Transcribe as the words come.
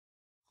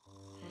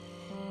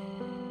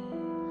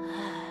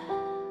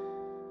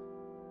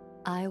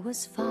I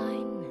was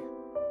fine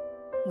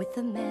with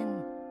the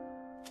men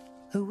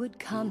who would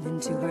come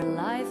into her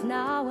life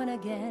now and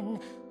again.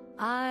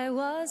 I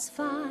was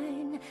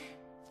fine,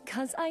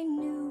 'cause I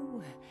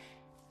knew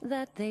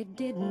that they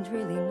didn't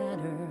really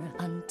matter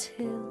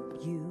until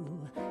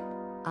you.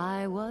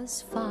 I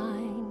was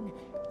fine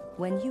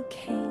when you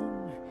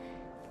came,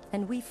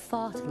 and we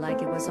fought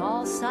like it was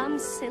all some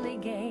silly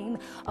game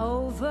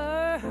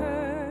over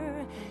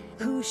her,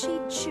 who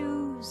she'd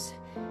choose.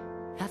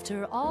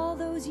 After all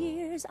those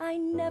years, I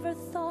never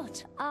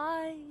thought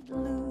I'd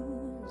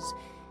lose.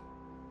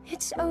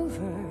 It's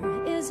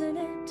over, isn't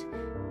it?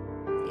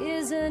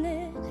 Isn't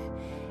it?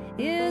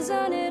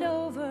 Isn't it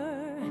over?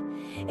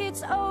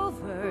 It's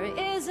over,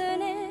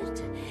 isn't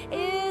it?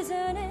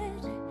 Isn't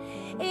it?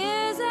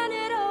 Isn't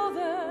it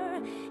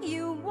over?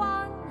 You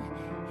won,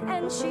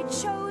 and she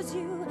chose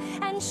you,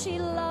 and she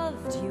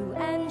loved you,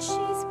 and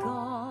she's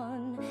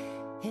gone.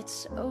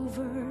 It's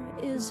over,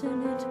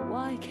 isn't it?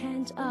 Why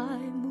can't I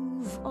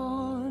move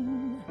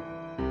on?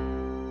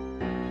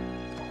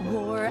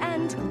 War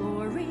and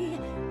glory,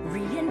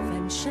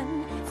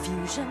 reinvention,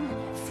 fusion,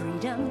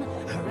 freedom,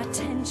 her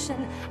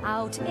attention,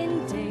 out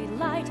in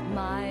daylight,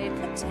 my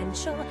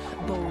potential,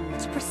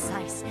 bold,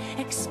 precise,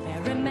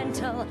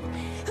 experimental.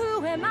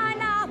 Who am I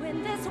now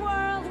in this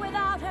world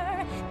without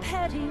her?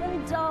 Petty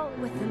and dull,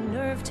 with the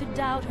nerve to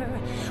doubt her.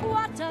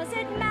 What does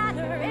it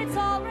matter? It's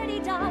already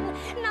done.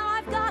 Now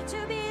I've got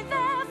to be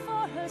there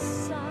for her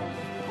son.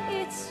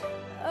 It's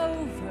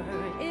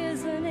over,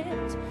 isn't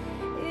it?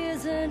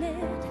 Isn't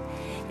it?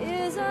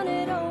 Isn't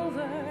it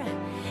over?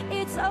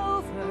 It's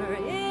over,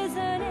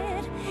 isn't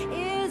it?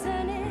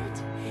 Isn't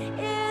it?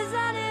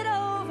 Isn't it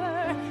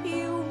over?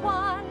 You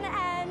won,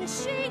 and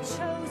she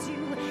chose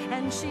you,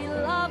 and she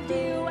loved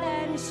you,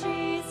 and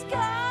she's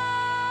gone.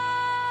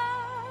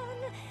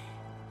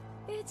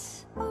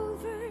 It's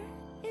over,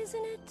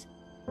 isn't it?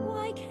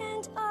 Why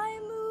can't I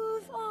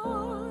move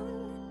on?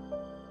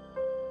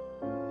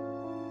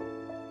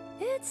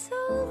 It's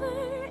over,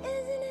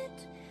 isn't it?